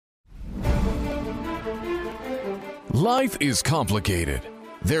Life is complicated.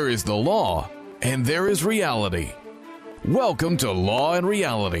 There is the law, and there is reality. Welcome to Law and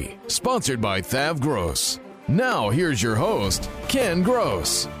Reality, sponsored by Thav Gross. Now, here's your host, Ken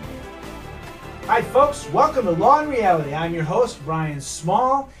Gross. Hi, folks. Welcome to Law and Reality. I'm your host, Brian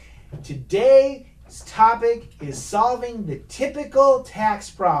Small. Today's topic is solving the typical tax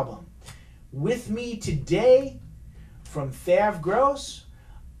problem. With me today, from Thav Gross,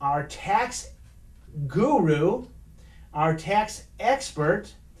 our tax guru, our tax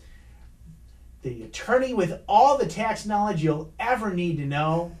expert, the attorney with all the tax knowledge you'll ever need to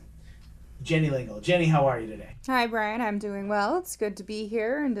know, Jenny Lingle. Jenny, how are you today? Hi, Brian. I'm doing well. It's good to be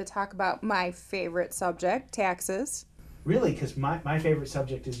here and to talk about my favorite subject, taxes. Really, because my favorite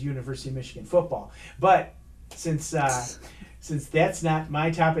subject is University of Michigan football. But since that's not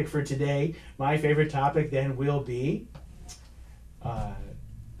my topic for today, my favorite topic then will be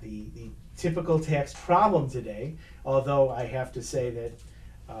the typical tax problem today. Although I have to say that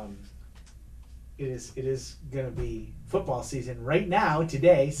it is going to be football season right now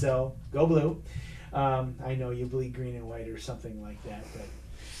today. So go blue. I know you bleed green and white or something like that.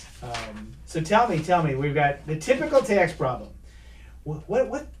 But so tell me, we've got the typical tax problem.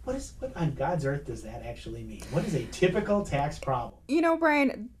 What on God's earth does that actually mean? What is a typical tax problem? You know,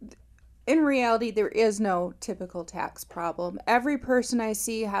 Brian, in reality, there is no typical tax problem. Every person I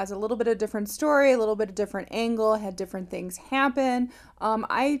see has a little bit of different story, a little bit of different angle, had different things happen.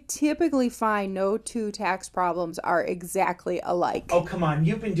 I typically find no two tax problems are exactly alike. Oh, come on.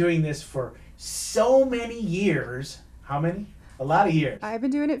 You've been doing this for so many years. How many? A lot of years. I've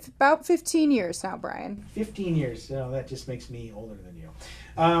been doing it about 15 years now, Brian. 15 years. So that just makes me older than you.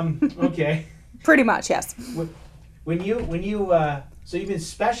 Okay. Pretty much, yes. So you've been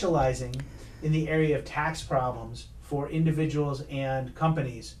specializing in the area of tax problems for individuals and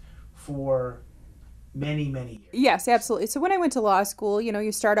companies for many, many years. Yes, absolutely. So when I went to law school,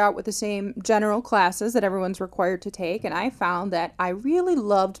 you start out with the same general classes that everyone's required to take, and I found that I really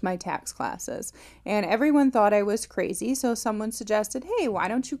loved my tax classes. And everyone thought I was crazy, so someone suggested, hey, why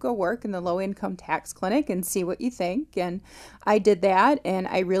don't you go work in the low-income tax clinic and see what you think? And I did that, and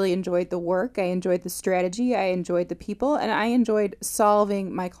I really enjoyed the work. I enjoyed the strategy. I enjoyed the people, and I enjoyed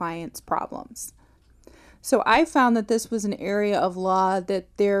solving my clients' problems. So I found that this was an area of law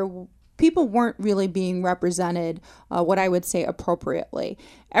that people weren't really being represented, what I would say, appropriately.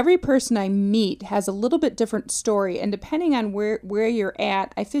 Every person I meet has a little bit different story, and depending on where you're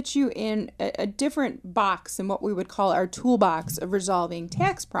at, I fit you in a different box in what we would call our toolbox of resolving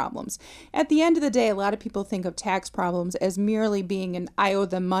tax problems. At the end of the day, a lot of people think of tax problems as merely being an I owe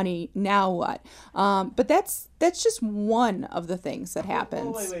them money, now what? But that's just one of the things that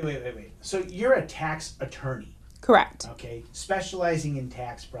happens. Wait. So you're a tax attorney. Correct. Okay, specializing in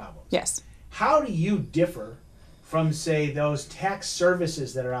tax problems. Yes. How do you differ from, say, those tax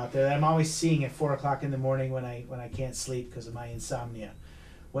services that are out there that I'm always seeing at 4 o'clock in the morning when I can't sleep because of my insomnia?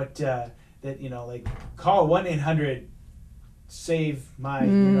 What like call 1-800 save my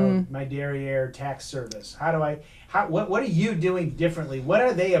my derriere tax service. What are you doing differently? What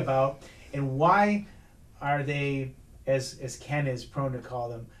are they about, and why are they, as Ken is prone to call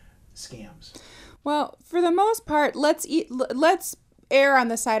them, scams? Well, for the most part, let's err on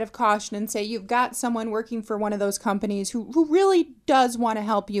the side of caution and say you've got someone working for one of those companies who really does want to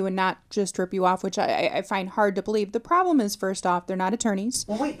help you and not just rip you off, which I find hard to believe. The problem is, first off, they're not attorneys.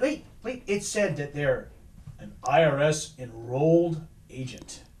 Well, wait. It said that they're an IRS enrolled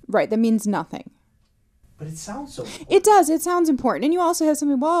agent. Right, that means nothing. But it sounds so important. It does. It sounds important. And you also have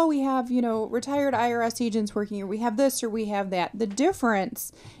something, well, we have, retired IRS agents working, or we have this, or we have that. The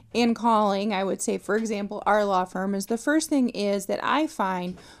difference in calling, I would say, for example, our law firm, is the first thing is that I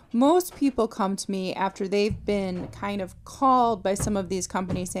find most people come to me after they've been kind of called by some of these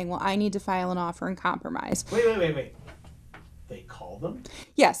companies saying, well, I need to file an offer in compromise. Wait. They call them?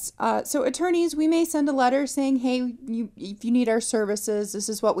 Yes. So attorneys, we may send a letter saying, hey, if you need our services, this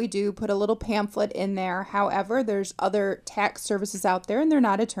is what we do. Put a little pamphlet in there. However, there's other tax services out there, and they're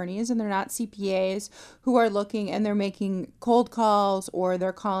not attorneys and they're not CPAs who are looking, and they're making cold calls, or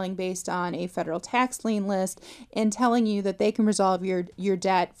they're calling based on a federal tax lien list and telling you that they can resolve your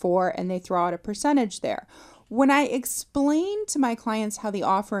debt and they throw out a percentage there. When I explain to my clients how the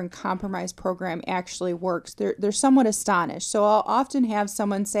offer and compromise program actually works, they're somewhat astonished. So I'll often have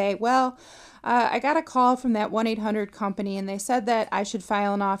someone say, well, I got a call from that 1-800 company, and they said that I should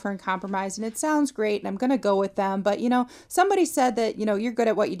file an offer and compromise, and it sounds great, and I'm going to go with them. But, somebody said that, you're good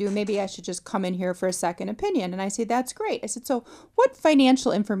at what you do. Maybe I should just come in here for a second opinion. And I say, that's great. I said, so what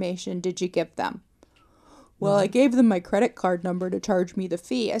financial information did you give them? Well, I gave them my credit card number to charge me the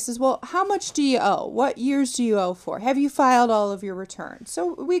fee. I says, well, how much do you owe? What years do you owe for? Have you filed all of your returns?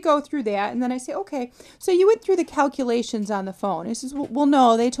 So we go through that, and then I say, okay, so you went through the calculations on the phone. He says, well,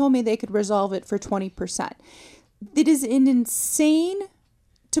 no, they told me they could resolve it for 20%. It is insane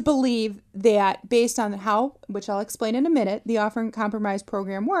to believe that based on how, which I'll explain in a minute, the offer and compromise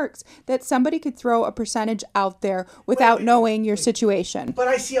program works, that somebody could throw a percentage out there without knowing your situation. But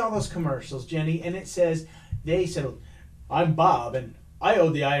I see all those commercials, Jenny, and it says, they said, I'm Bob, and I owe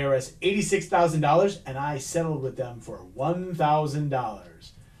the IRS $86,000, and I settled with them for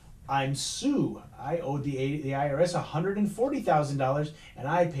 $1,000. I'm Sue. I owed the IRS $140,000, and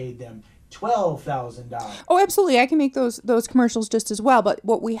I paid them $12,000. Oh, absolutely. I can make those commercials just as well. But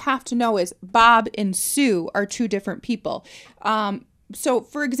what we have to know is Bob and Sue are two different people. So,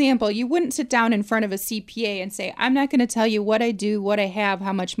 for example, you wouldn't sit down in front of a CPA and say, I'm not going to tell you what I do, what I have,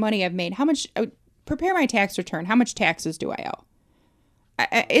 how much money I've made, prepare my tax return. How much taxes do I owe?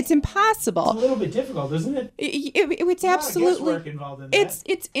 It's impossible. It's a little bit difficult, isn't it? It's absolutely. Guesswork involved in that.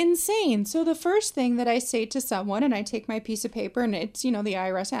 It's insane. So the first thing that I say to someone, and I take my piece of paper, and it's, the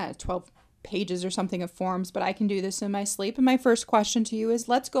IRS has 12 pages or something of forms, but I can do this in my sleep. And my first question to you is,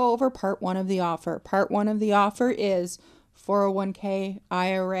 let's go over part one of the offer. Part one of the offer is 401k,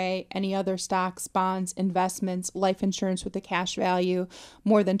 IRA, any other stocks, bonds, investments, life insurance with a cash value,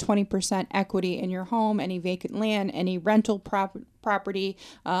 more than 20% equity in your home, any vacant land, any rental property,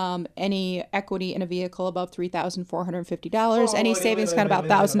 any equity in a vehicle above $3,450, any savings account about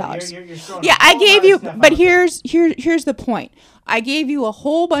 $1,000. Yeah, I gave you, but here's the point. I gave you a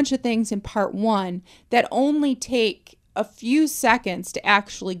whole bunch of things in part one that only take a few seconds to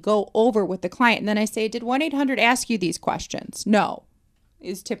actually go over with the client. And then I say, did 1-800 ask you these questions? No,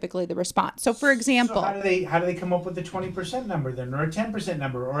 is typically the response. So for example, so how do they come up with the 20% number then, or a 10%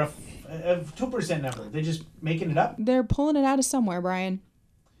 number, or a 2% number? They're just making it up? They're pulling it out of somewhere, Brian.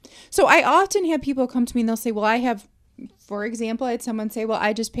 So I often have people come to me and they'll say, well, for example, I had someone say, well,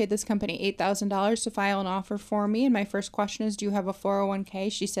 I just paid this company $8,000 to file an offer for me. And my first question is, do you have a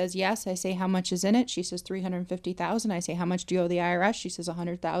 401k? She says, yes. I say, how much is in it? She says, $350,000. I say, how much do you owe the IRS? She says,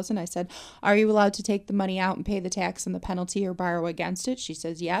 $100,000. I said, are you allowed to take the money out and pay the tax and the penalty or borrow against it? She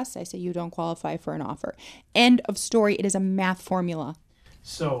says, yes. I say, you don't qualify for an offer. End of story. It is a math formula.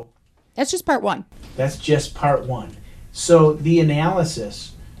 So that's just part one. That's just part one. So the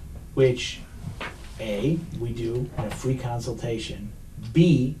analysis, which A, we do in a free consultation,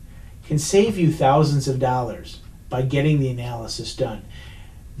 B, can save you thousands of dollars by getting the analysis done.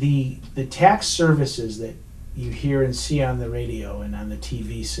 The tax services that you hear and see on the radio and on the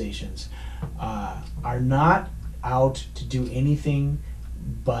TV stations are not out to do anything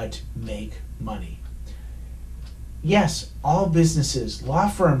but make money. Yes, all businesses, law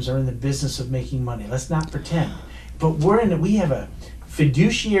firms are in the business of making money. Let's not pretend. But we have a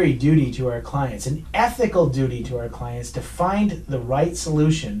fiduciary duty to our clients, an ethical duty to our clients to find the right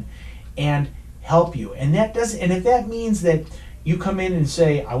solution and help you. And if that means that you come in and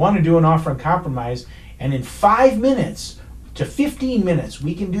say, I want to do an offer and compromise, and in 5 minutes to 15 minutes,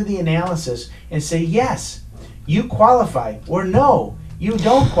 we can do the analysis and say, yes, you qualify, or no, you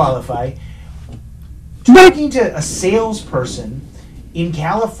don't qualify. Talking to a salesperson in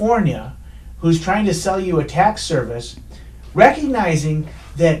California who's trying to sell you a tax service, recognizing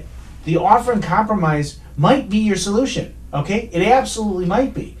that the offer and compromise might be your solution, okay? It absolutely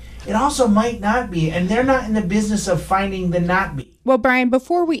might be. It also might not be, and they're not in the business of finding the not be. Well, Brian,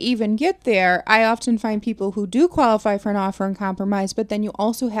 before we even get there, I often find people who do qualify for an offer and compromise, but then you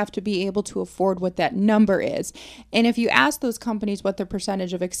also have to be able to afford what that number is. And if you ask those companies what the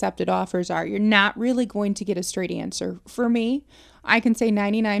percentage of accepted offers are, you're not really going to get a straight answer. For me, I can say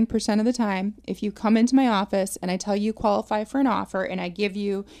 99% of the time, if you come into my office and I tell you qualify for an offer and I give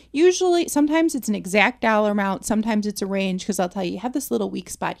you, usually, sometimes it's an exact dollar amount, sometimes it's a range, because I'll tell you have this little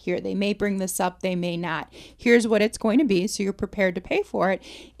weak spot here. They may bring this up, they may not. Here's what it's going to be, so you're prepared to pay for it.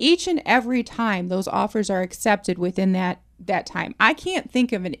 Each and every time those offers are accepted within that time. I can't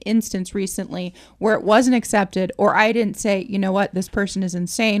think of an instance recently where it wasn't accepted, or I didn't say, you know what, this person is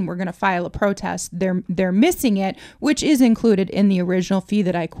insane, we're going to file a protest. They're missing it, which is included in the original fee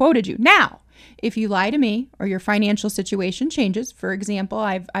that I quoted you. Now, if you lie to me or your financial situation changes, for example,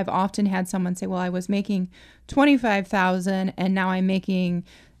 I've often had someone say, well, I was making $25,000 and now I'm making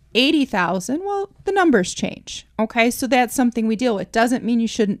 $80,000, well, the numbers change. Okay, so that's something we deal with. Doesn't mean you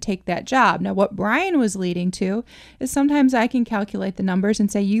shouldn't take that job. Now, what Brian was leading to is sometimes I can calculate the numbers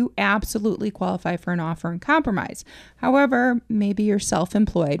and say you absolutely qualify for an offer and compromise. However, maybe you're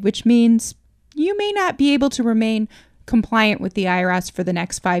self-employed, which means you may not be able to remain compliant with the IRS for the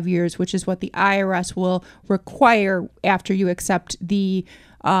next 5 years, which is what the IRS will require after you accept the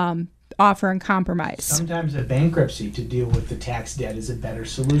offer and compromise. Sometimes a bankruptcy to deal with the tax debt is a better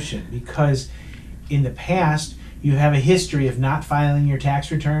solution, because in the past you have a history of not filing your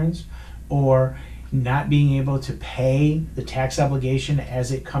tax returns or not being able to pay the tax obligation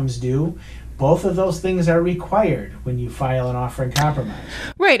as it comes due. Both of those things are required when you file an offer and compromise.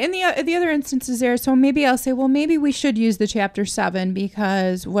 Right. And the other instances there, so maybe I'll say, well, maybe we should use the Chapter 7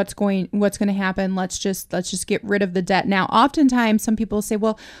 because what's going to happen, let's just get rid of the debt. Now, oftentimes some people say,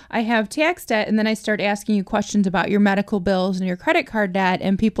 well, I have tax debt, and then I start asking you questions about your medical bills and your credit card debt,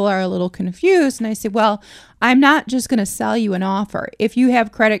 and people are a little confused. And I say, well, I'm not just going to sell you an offer. If you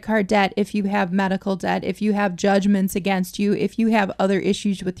have credit card debt, if you have medical debt, if you have judgments against you, if you have other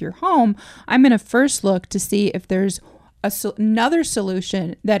issues with your home, I'm going to first look to see if there's another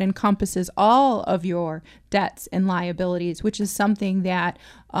solution that encompasses all of your debts and liabilities, which is something that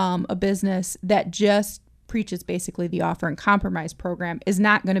a business that just preaches basically the offer and compromise program is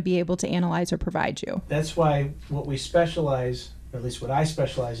not going to be able to analyze or provide you. That's why what we specialize, or at least what I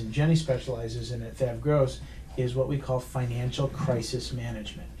specialize in, Jenny specializes in at Thav Gross, is what we call financial crisis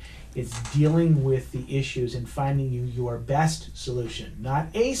management. It's dealing with the issues and finding you your best solution. Not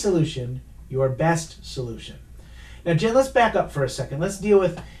a solution, your best solution. Now, Jen, let's back up for a second. Let's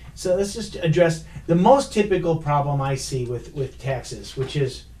just address the most typical problem I see with taxes, which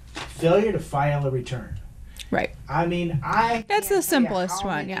is failure to file a return. Right. I mean, that's the simplest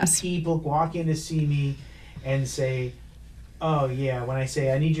one, yes. People walk in to see me and say, oh, yeah, when I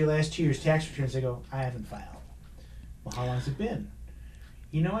say I need your last 2 years' tax returns, they go, I haven't filed. Well, how long has it been?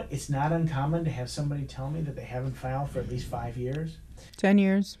 You know what? It's not uncommon to have somebody tell me that they haven't filed for at least 5 years. 10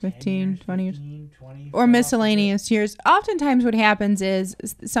 years, 15, 20 years. 20, or miscellaneous years. Oftentimes what happens is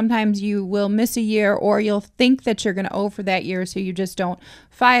sometimes you will miss a year, or you'll think that you're going to owe for that year, so you just don't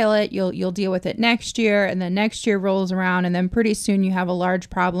file it. You'll deal with it next year, and then next year rolls around, and then pretty soon you have a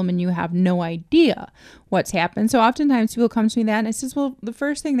large problem and you have no idea what's happened. So oftentimes people come to me that, and I says, well, the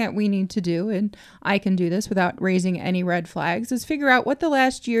first thing that we need to do, and I can do this without raising any red flags, is figure out what the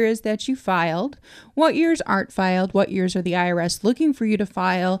last year is that you filed, what years aren't filed, what years are the IRS looking for you to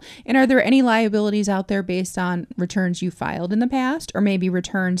file, and are there any liabilities out there based on returns you filed in the past, or maybe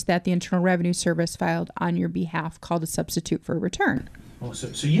returns that the Internal Revenue Service filed on your behalf, called a substitute for a return. Oh,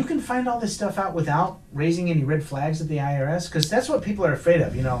 so you can find all this stuff out without raising any red flags at the IRS? Because that's what people are afraid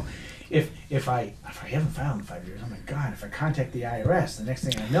of, you know. If I haven't filed in 5 years, oh my God, if I contact the IRS, the next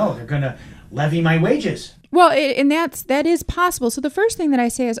thing I know, they're going to levy my wages. Well, and that is possible. So the first thing that I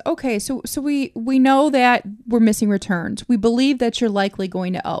say is, okay, so we know that we're missing returns. We believe that you're likely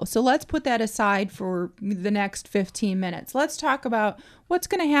going to owe. So let's put that aside for the next 15 minutes. Let's talk about what's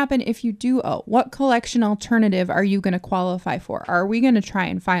going to happen if you do owe. What collection alternative are you going to qualify for? Are we going to try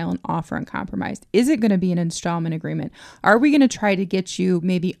and file an offer and compromise? Is it going to be an installment agreement? Are we going to try to get you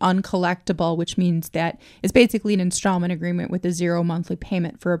maybe uncollectible, which means that it's basically an installment agreement with a 0 monthly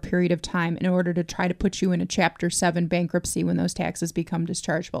payment for a period of time in order to try to put you in a Chapter 7 bankruptcy when those taxes become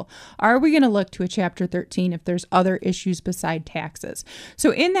dischargeable? Are we going to look to a Chapter 13 if there's other issues beside taxes?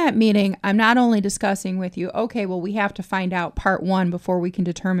 So in that meeting, I'm not only discussing with you, okay, well, we have to find out part one before we can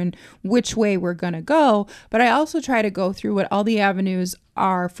determine which way we're going to go, but I also try to go through what all the avenues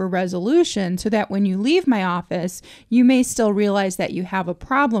are for resolution, so that when you leave my office, you may still realize that you have a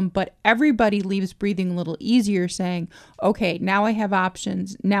problem, but everybody leaves breathing a little easier, saying, okay, now I have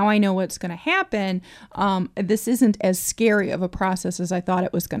options. Now I know what's going to happen. This isn't as scary of a process as I thought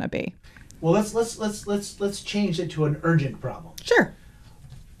it was going to be. Well, let's change it to an urgent problem. Sure.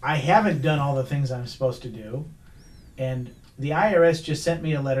 I haven't done all the things I'm supposed to do, and the IRS just sent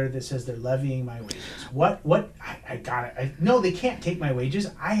me a letter that says they're levying my wages. What? I got it. No, they can't take my wages.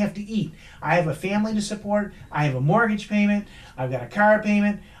 I have to eat. I have a family to support. I have a mortgage payment. I've got a car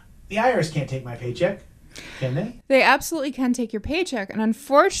payment. The IRS can't take my paycheck. Can they? They absolutely can take your paycheck. And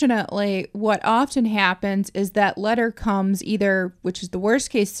unfortunately, what often happens is that letter comes either, which is the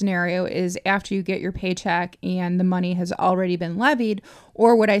worst case scenario, is after you get your paycheck and the money has already been levied.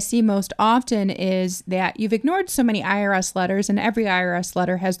 Or what I see most often is that you've ignored so many IRS letters, and every IRS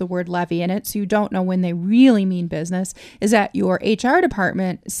letter has the word levy in it, so you don't know when they really mean business, is that your HR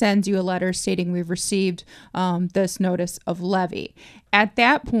department sends you a letter stating we've received this notice of levy. At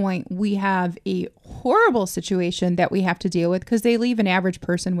that point, we have a horrible situation that we have to deal with, because they leave an average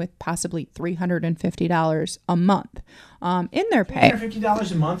person with possibly $350 a month in their pay.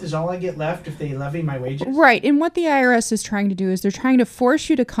 $350 a month is all I get left if they levy my wages? Right. And what the IRS is trying to do is they're trying to force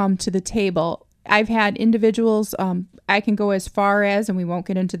you to come to the table I've had individuals, I can go as far as, and we won't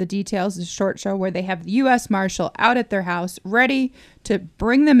get into the details, it's a short show, where they have the U.S. Marshal out at their house ready to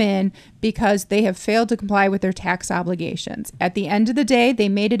bring them in because they have failed to comply with their tax obligations. At the end of the day, they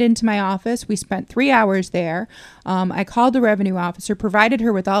made it into my office. We spent 3 hours there. I called the revenue officer, provided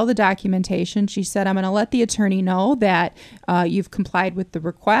her with all the documentation. She said, I'm going to let the attorney know that you've complied with the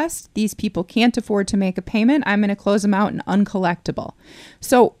request. These people can't afford to make a payment. I'm going to close them out and uncollectible.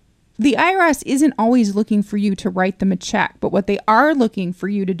 So the IRS isn't always looking for you to write them a check, but what they are looking for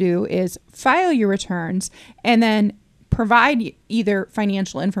you to do is file your returns and then provide either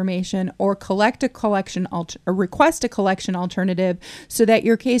financial information or request a collection alternative so that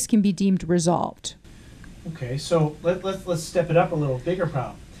your case can be deemed resolved. Okay, so let's step it up a little. Bigger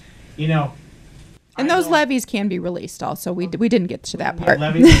problem, you know. And those levies can be released also. We didn't get to that part.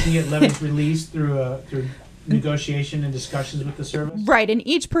 You can get levies released through negotiation and discussions with the service? Right, and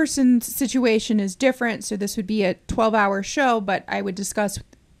each person's situation is different, so this would be a 12-hour show, but I would discuss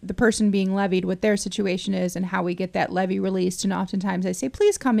the person being levied, what their situation is, and how we get that levy released. And oftentimes I say,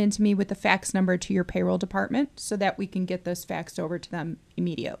 please come in to me with the fax number to your payroll department so that we can get this faxed over to them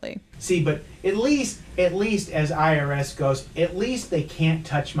immediately. See, but at least as IRS goes, at least they can't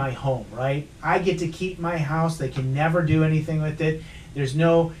touch my home, right? I get to keep my house. They can never do anything with it. There's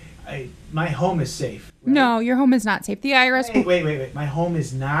no... my home is safe. Right? No, your home is not safe. The IRS... Wait. My home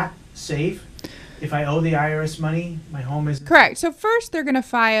is not safe? If I owe the IRS money, my home is... Correct. So first they're going to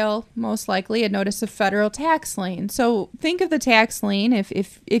file, most likely, a notice of federal tax lien. So think of the tax lien.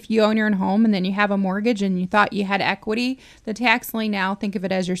 If you own your own home and then you have a mortgage and you thought you had equity, the tax lien now, think of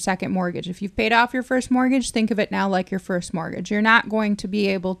it as your second mortgage. If you've paid off your first mortgage, think of it now like your first mortgage. You're not going to be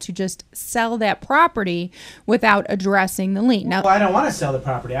able to just sell that property without addressing the lien. Now, well, I don't want to sell the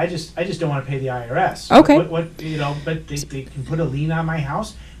property. I just don't want to pay the IRS. Okay. But they can put a lien on my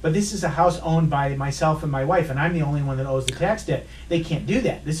house. But this is a house owned by myself and my wife, and I'm the only one that owes the tax debt. They can't do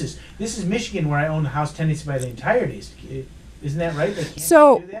that. This is Michigan, where I own the house tenancy by the entirety. Isn't that right? They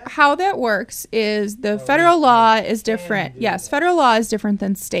can't do that? How that works is the federal law is different. Yes, federal law is different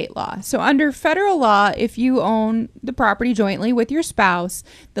than state law. So under federal law, if you own the property jointly with your spouse,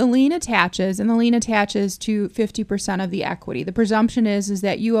 the lien attaches, and the lien attaches to 50% of the equity. The presumption is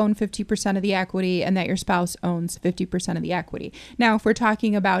that you own 50% of the equity and that your spouse owns 50% of the equity. Now, if we're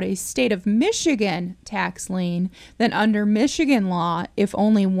talking about a state of Michigan tax lien, then under Michigan law, if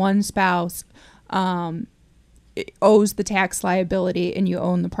only one spouse owes the tax liability and you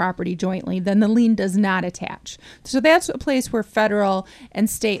own the property jointly, then the lien does not attach. So that's a place where federal and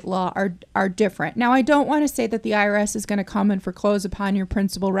state law are different. Now, I don't want to say that the IRS is going to come and foreclose upon your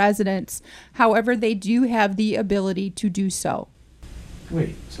principal residence. However, they do have the ability to do so.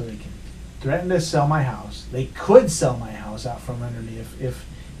 Wait, so they can threaten to sell my house. They could sell my house out from under me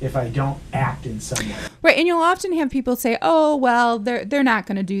if I don't act in some way. Right, and you'll often have people say, oh, well, they're not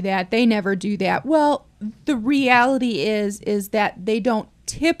going to do that. They never do that. Well, the reality is that they don't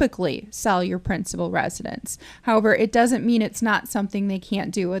typically sell your principal residence. However, it doesn't mean it's not something they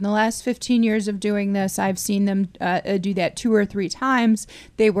can't do. In the last 15 years of doing this, I've seen them do that 2 or 3 times.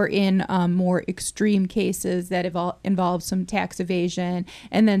 They were in more extreme cases that involved some tax evasion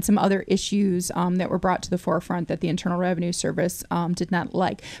and then some other issues that were brought to the forefront that the Internal Revenue Service did not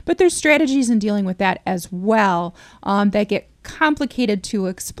like. But there's strategies in dealing with that as well that get complicated to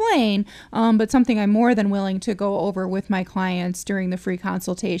explain, but something I'm more than willing to go over with my clients during the free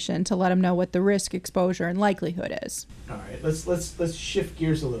consultation to let them know what the risk, exposure, and likelihood is. All right, let's shift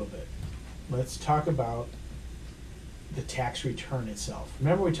gears a little bit. Let's talk about the tax return itself.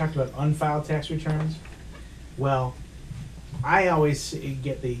 Remember we talked about unfiled tax returns? Well, I always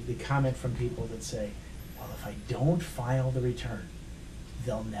get the comment from people that say, well, if I don't file the return,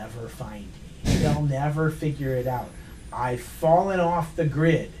 they'll never find me. They'll never figure it out. I've fallen off the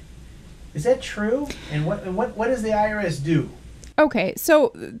grid. Is that true? And what does the IRS do? Okay,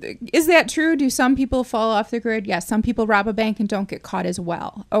 so is that true? Do some people fall off the grid? Yes, some people rob a bank and don't get caught as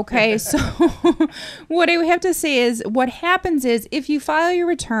well. Okay, so what I have to say is what happens is if you file your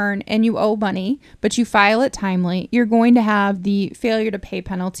return and you owe money, but you file it timely, you're going to have the failure to pay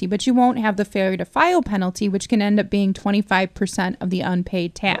penalty, but you won't have the failure to file penalty, which can end up being 25% of the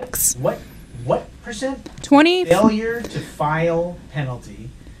unpaid tax. What percent? 20. Failure to file penalty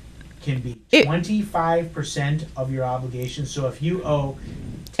can be 25% of your obligation. So if you owe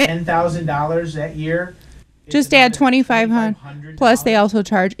 $10,000 that year, Just add $2,500. Plus, they also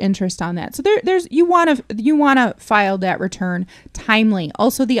charge interest on that. So there's you want to file that return timely.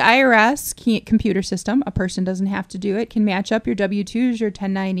 Also, the IRS computer system, a person doesn't have to do it, can match up your W-2s, your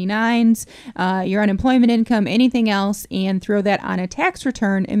 1099s, your unemployment income, anything else, and throw that on a tax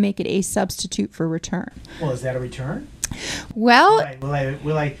return and make it a substitute for return. Well, is that a return? Well,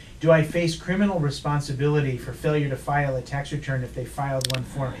 do I face criminal responsibility for failure to file a tax return if they filed one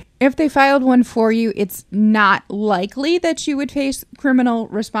for me? If they filed one for you, it's not likely that you would face criminal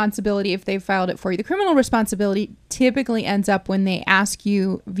responsibility if they filed it for you. The criminal responsibility typically ends up when they ask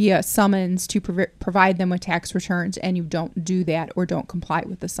you via summons to provide them with tax returns and you don't do that or don't comply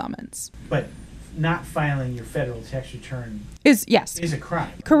with the summons. But not filing your federal tax return is a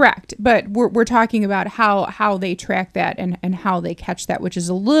crime. Correct. But we're talking about how they track that and how they catch that, which is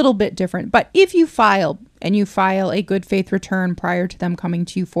a little bit different. But if you file a good faith return prior to them coming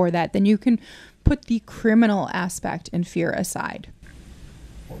to you for that, then you can put the criminal aspect and fear aside.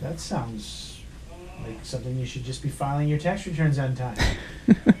 Well, that sounds like something you should just be filing your tax returns on time.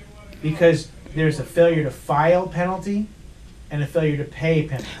 Because there's a failure to file penalty and a failure to pay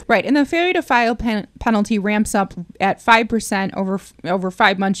penalty. Right, and the failure to file penalty ramps up at 5% over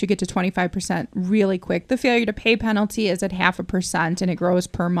 5 months. You get to 25% really quick. The failure to pay penalty is at 0.5%, and it grows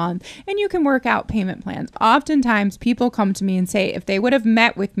per month. And you can work out payment plans. Oftentimes, people come to me and say if they would have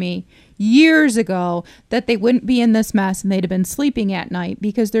met with me years ago, that they wouldn't be in this mess and they'd have been sleeping at night,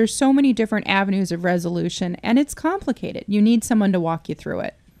 because there's so many different avenues of resolution, and it's complicated. You need someone to walk you through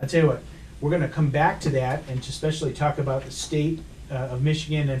it. I'll tell you what. We're going to come back to that and especially talk about the state of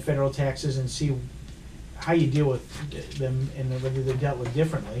Michigan and federal taxes and see how you deal with them and whether they're dealt with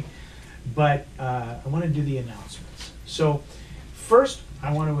differently. But I want to do the announcements. So first,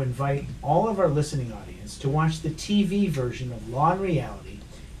 I want to invite all of our listening audience to watch the TV version of Law and Reality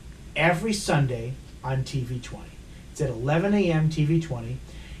every Sunday on TV 20. It's at 11 a.m. TV 20.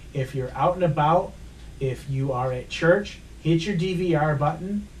 If you're out and about, if you are at church, hit your DVR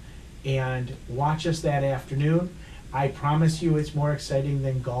button and watch us that afternoon. I promise you it's more exciting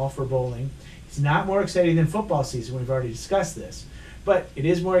than golf or bowling. It's not more exciting than football season. We've already discussed this. But it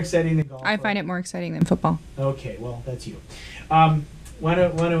is more exciting than golf. I find it more exciting than football. Okay, well, that's you. Want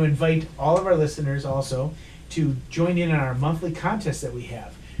to invite all of our listeners also to join in on our monthly contest that we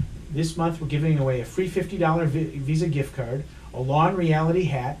have. This month we're giving away a free $50 Visa gift card, a Law and Reality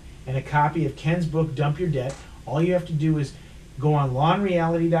hat, and a copy of Ken's book, Dump Your Debt. All you have to do is go on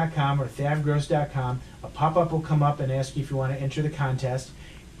lawandreality.com or thavgross.com. A pop-up will come up and ask you if you want to enter the contest.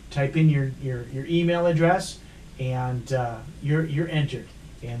 Type in your email address and you're entered.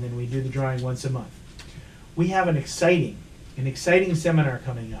 And then we do the drawing once a month. We have an exciting seminar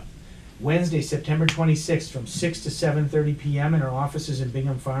coming up. Wednesday, September 26th from 6 to 7:30 p.m. in our offices in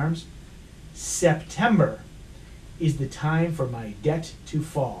Bingham Farms. September is the time for my debt to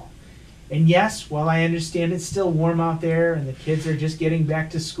fall. And yes, while I understand it's still warm out there and the kids are just getting back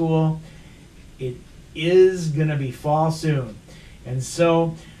to school, it is going to be fall soon. And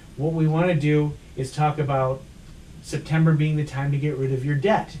so what we want to do is talk about September being the time to get rid of your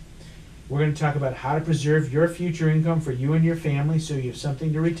debt. We're going to talk about how to preserve your future income for you and your family so you have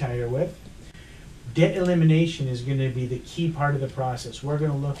something to retire with. Debt elimination is going to be the key part of the process. We're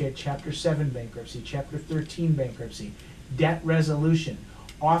going to look at Chapter 7 bankruptcy, Chapter 13 bankruptcy, debt resolution,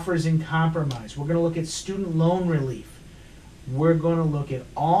 offers in compromise. We're going to look at student loan relief. We're going to look at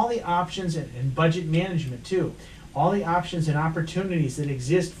all the options and budget management too. All the options and opportunities that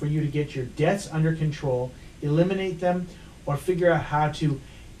exist for you to get your debts under control, eliminate them, or figure out how to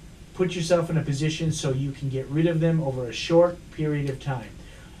put yourself in a position so you can get rid of them over a short period of time.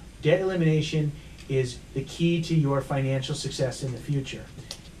 Debt elimination is the key to your financial success in the future.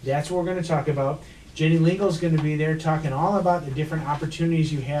 That's what we're going to talk about. Jenny Lingle is going to be there talking all about the different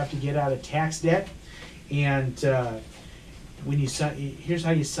opportunities you have to get out of tax debt. And when you here's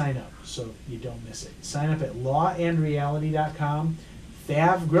how you sign up so you don't miss it. Sign up at lawandreality.com,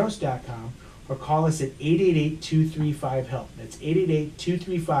 thavgross.com, or call us at 888-235-HELP. That's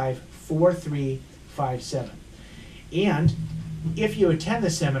 888-235-4357. And if you attend the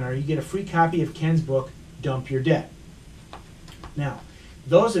seminar, you get a free copy of Ken's book, Dump Your Debt. Now,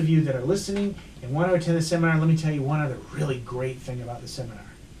 those of you that are listening and want to attend the seminar, let me tell you one other really great thing about the seminar.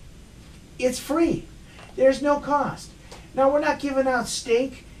 It's free. There's no cost. Now, we're not giving out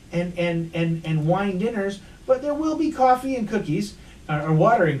steak and wine dinners, but there will be coffee and cookies, or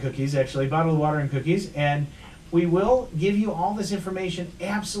water and cookies, actually, bottled water and cookies, and we will give you all this information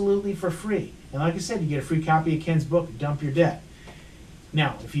absolutely for free. And like I said, you get a free copy of Ken's book, Dump Your Debt.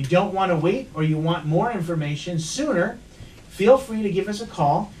 Now, if you don't want to wait or you want more information sooner, feel free to give us a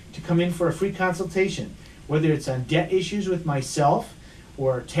call to come in for a free consultation. whether it's on debt issues with myself,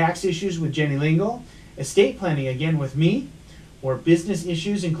 or tax issues with Jenny Lingle, estate planning again with me, or business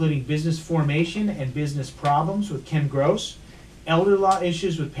issues including business formation and business problems with Ken Gross, elder law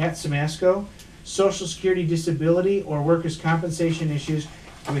issues with Pat Simasco, Social Security disability or workers' compensation issues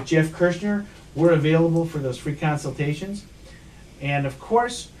with Jeff Kirschner, we're available for those free consultations. And of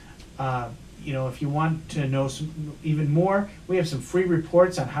course, if you want to know even more, we have some free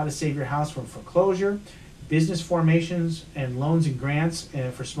reports on how to save your house from foreclosure, business formations and loans and grants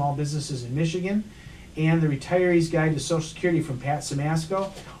for small businesses in Michigan, and the Retiree's Guide to Social Security from Pat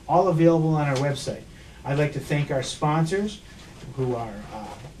Simasco, all available on our website. I'd like to thank our sponsors, who are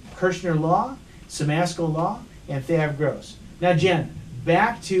Kirschner Law, Simasco Law, and Thav Gross. Now, Jen,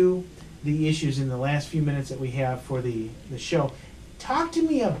 back to the issues in the last few minutes that we have for the show. Talk to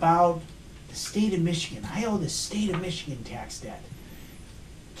me about the state of Michigan. I owe the state of Michigan tax debt.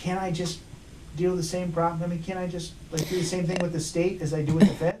 Can I just deal with the same problem? I mean, can I just do the same thing with the state as I do with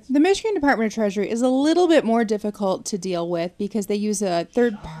the feds? The Michigan Department of Treasury is a little bit more difficult to deal with because they use a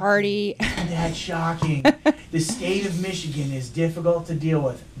third party. That's shocking. The state of Michigan is difficult to deal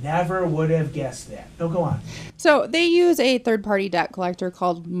with. Never would have guessed that. No, go on. So they use a third-party debt collector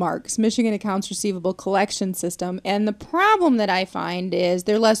called MARCS, Michigan Accounts Receivable Collection System. And the problem that I find is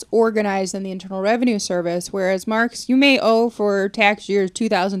they're less organized than the Internal Revenue Service, whereas MARCS, you may owe for tax years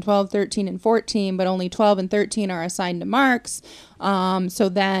 2012, 13, and 14, but only 12 and 13 are assigned to MARCS. So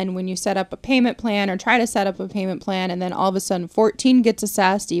then when you set up a payment plan or try to set up a payment plan and then all of a sudden 14 gets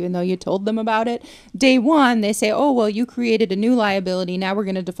assessed even though you told them about it, day one they say, oh, well, you created a new liability. Now we're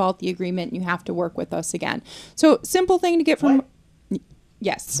going to default the agreement and you have to work with us again. So simple thing to get from... What?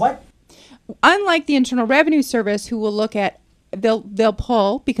 Yes. What? Unlike the Internal Revenue Service, who will look at they'll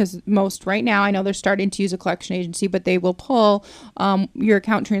pull, because most right now, I know they're starting to use a collection agency, but they will pull your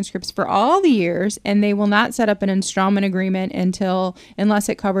account transcripts for all the years, and they will not set up an installment agreement unless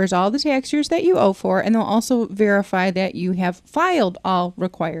it covers all the tax years that you owe for, and they'll also verify that you have filed all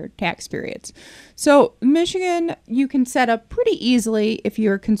required tax periods. So Michigan, you can set up pretty easily if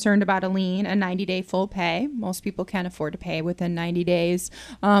you're concerned about a lien, a 90-day full pay. Most people can afford to pay within 90 days,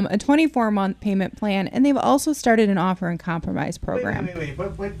 a 24-month payment plan, and they've also started an offer and compromise program. Wait.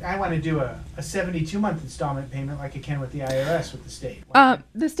 But I want to do a 72-month installment payment like I can with the IRS with the state.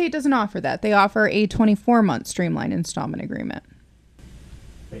 The state doesn't offer that. They offer a 24-month streamlined installment agreement.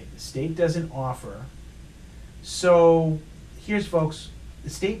 Wait, the state doesn't offer. So here's, folks, the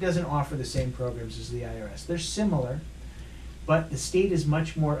state doesn't offer the same programs as the IRS. They're similar, but the state is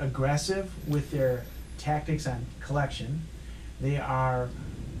much more aggressive with their tactics on collection. They are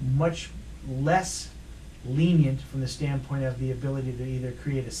much less lenient from the standpoint of the ability to either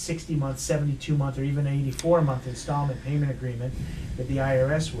create a 60-month, 72-month, or even an 84-month installment payment agreement that the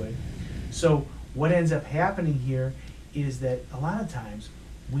IRS would. So what ends up happening here is that a lot of times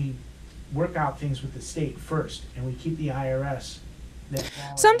we work out things with the state first, and we keep the IRS.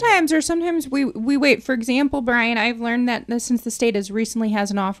 Sometimes we wait. For example, Brian, I've learned that since the state recently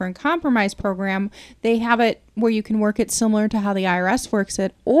has an offer and compromise program, they have it where you can work it similar to how the IRS works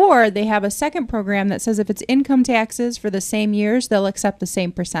it, or they have a second program that says if it's income taxes for the same years, they'll accept the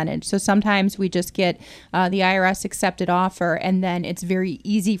same percentage. So sometimes we just get the IRS accepted offer, and then it's very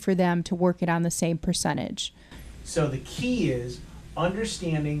easy for them to work it on the same percentage. So the key is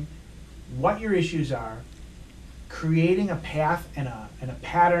understanding what your issues are, creating a path and a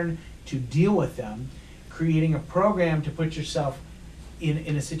pattern to deal with them, creating a program to put yourself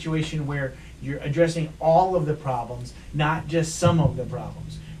in a situation where you're addressing all of the problems, not just some of the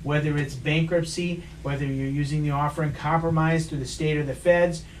problems. Whether it's bankruptcy, whether you're using the offer and compromise through the state or the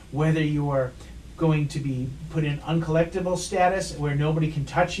feds, whether you are going to be put in uncollectible status where nobody can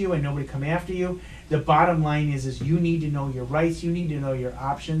touch you and nobody come after you. The bottom line is you need to know your rights, you need to know your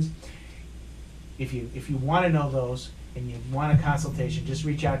options. If you want to know those and you want a consultation, just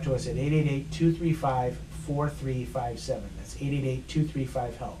reach out to us at 888-235-4357. That's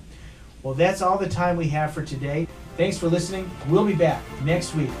 888-235-HELP. Well, that's all the time we have for today. Thanks for listening. We'll be back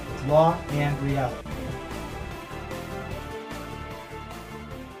next week with Law and Reality.